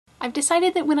I've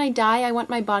decided that when I die, I want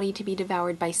my body to be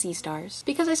devoured by sea stars.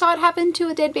 Because I saw it happen to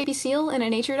a dead baby seal in a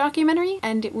nature documentary,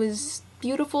 and it was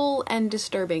beautiful and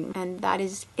disturbing, and that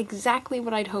is exactly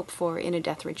what I'd hope for in a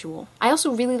death ritual. I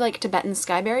also really like Tibetan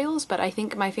sky burials, but I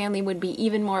think my family would be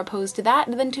even more opposed to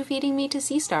that than to feeding me to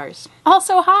sea stars.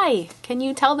 Also, hi! Can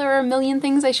you tell there are a million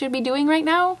things I should be doing right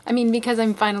now? I mean, because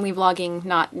I'm finally vlogging,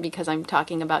 not because I'm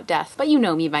talking about death, but you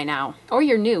know me by now. Or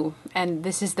you're new, and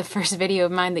this is the first video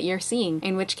of mine that you're seeing,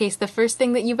 in which case the first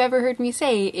thing that you've ever heard me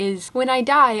say is, when I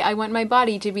die, I want my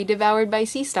body to be devoured by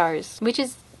sea stars, which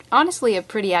is honestly a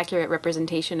pretty accurate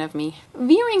representation of me.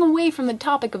 Veering away from the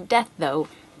topic of death though,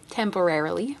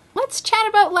 temporarily, let's chat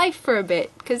about life for a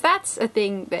bit, because that's a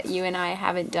thing that you and I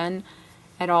haven't done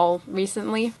at all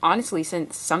recently. Honestly,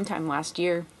 since sometime last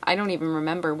year. I don't even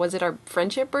remember. Was it our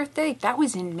friendship birthday? That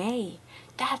was in May.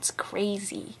 That's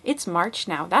crazy. It's March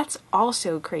now. That's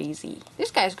also crazy.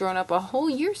 This guy's grown up a whole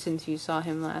year since you saw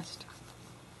him last.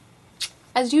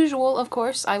 As usual, of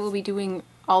course, I will be doing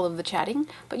all of the chatting,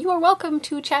 but you are welcome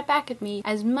to chat back at me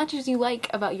as much as you like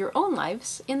about your own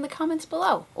lives in the comments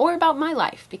below, or about my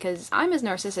life, because I'm as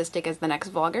narcissistic as the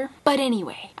next vlogger. But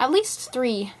anyway, at least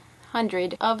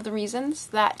 300 of the reasons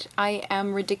that I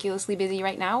am ridiculously busy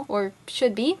right now, or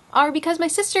should be, are because my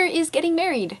sister is getting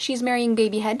married. She's marrying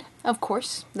Babyhead, of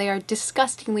course. They are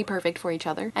disgustingly perfect for each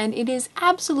other, and it is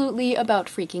absolutely about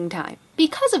freaking time.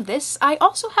 Because of this, I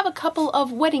also have a couple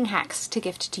of wedding hacks to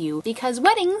gift to you, because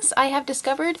weddings, I have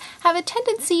discovered, have a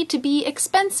tendency to be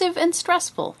expensive and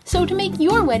stressful. So to make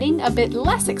your wedding a bit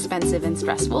less expensive and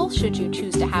stressful, should you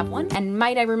choose to have one, and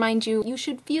might I remind you, you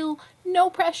should feel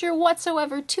no pressure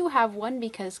whatsoever to have one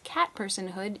because cat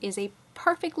personhood is a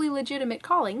perfectly legitimate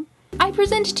calling, I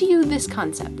present to you this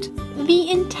concept: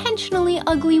 the intentionally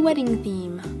ugly wedding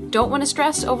theme. Don't want to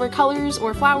stress over colors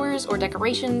or flowers or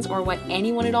decorations or what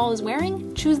anyone at all is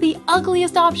wearing? Choose the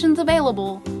ugliest options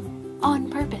available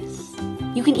on purpose.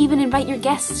 You can even invite your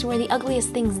guests to wear the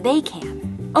ugliest things they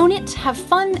can. Own it, have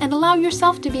fun, and allow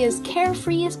yourself to be as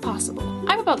carefree as possible.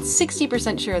 I'm about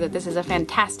 60% sure that this is a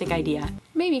fantastic idea.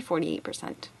 Maybe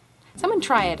 48%. Someone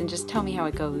try it and just tell me how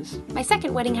it goes. My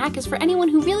second wedding hack is for anyone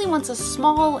who really wants a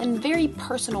small and very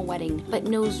personal wedding, but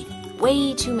knows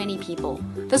way too many people.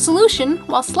 The solution,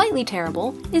 while slightly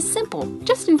terrible, is simple.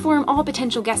 Just inform all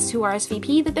potential guests who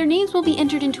RSVP that their names will be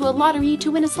entered into a lottery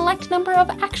to win a select number of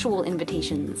actual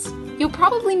invitations. You'll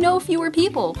probably know fewer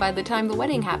people by the time the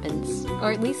wedding happens,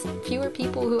 or at least fewer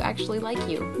people who actually like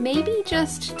you. Maybe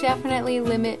just definitely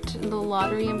limit the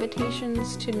lottery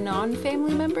invitations to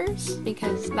non-family members,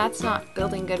 because that's not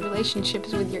building good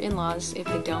relationships with your in-laws if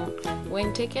they don't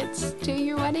win tickets to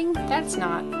your wedding. That's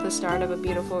not the start of a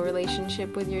beautiful relationship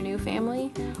with your new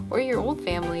family, or your old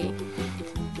family.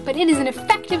 But it is an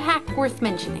effective hack worth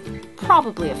mentioning.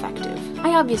 Probably effective.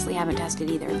 I obviously haven't tested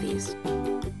either of these.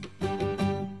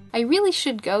 I really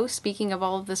should go, speaking of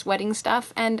all of this wedding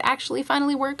stuff, and actually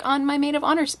finally work on my maid of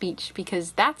honor speech,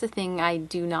 because that's a thing I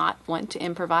do not want to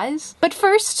improvise. But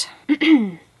first,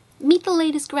 meet the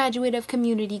latest graduate of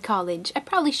community college. I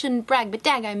probably shouldn't brag, but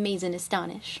dag, I amaze and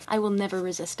astonish. I will never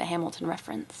resist a Hamilton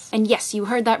reference. And yes, you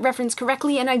heard that reference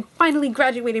correctly, and I finally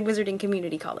graduated Wizarding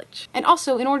Community College. And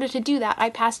also, in order to do that, I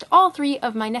passed all 3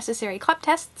 of my necessary CLEP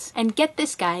tests, and get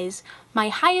this, guys, my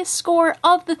highest score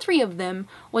of the 3 of them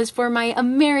was for my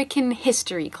American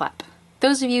History CLEP.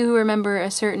 Those of you who remember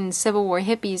a certain Civil War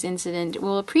hippies incident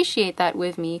will appreciate that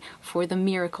with me for the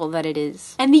miracle that it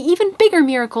is. And the even bigger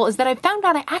miracle is that I found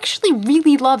out I actually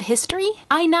really love history.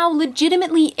 I now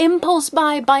legitimately impulse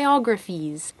buy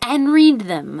biographies and read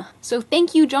them. So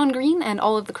thank you, John Green and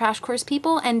all of the Crash Course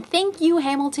people, and thank you,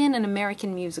 Hamilton, an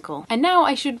American musical. And now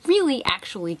I should really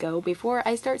actually go before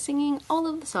I start singing all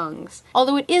of the songs.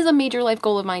 Although it is a major life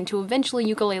goal of mine to eventually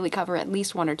ukulele cover at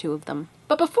least 1 or 2 of them.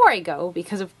 But before I go,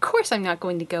 because of course I'm not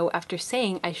going to go after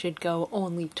saying I should go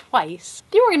only twice,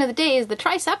 the organ of the day is the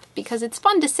tricep, because it's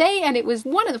fun to say and it was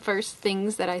one of the first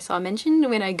things that I saw mentioned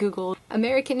when I googled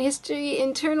American history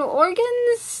internal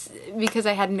organs, because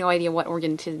I had no idea what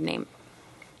organ to name.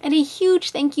 And a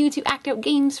huge thank you to Act Out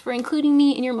Games for including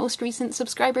me in your most recent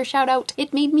subscriber shoutout.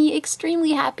 It made me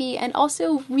extremely happy and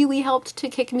also really helped to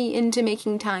kick me into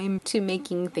making time to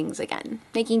making things again.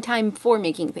 Making time for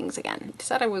making things again. I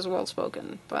said I was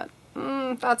well-spoken, but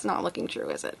that's not looking true,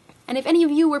 is it? And if any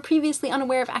of you were previously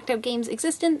unaware of Act Out Games'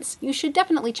 existence, you should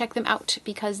definitely check them out,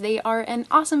 because they are an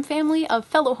awesome family of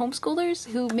fellow homeschoolers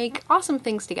who make awesome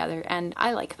things together, and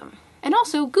I like them. And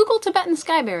also, Google Tibetan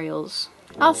sky burials.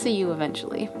 I'll see you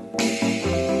eventually.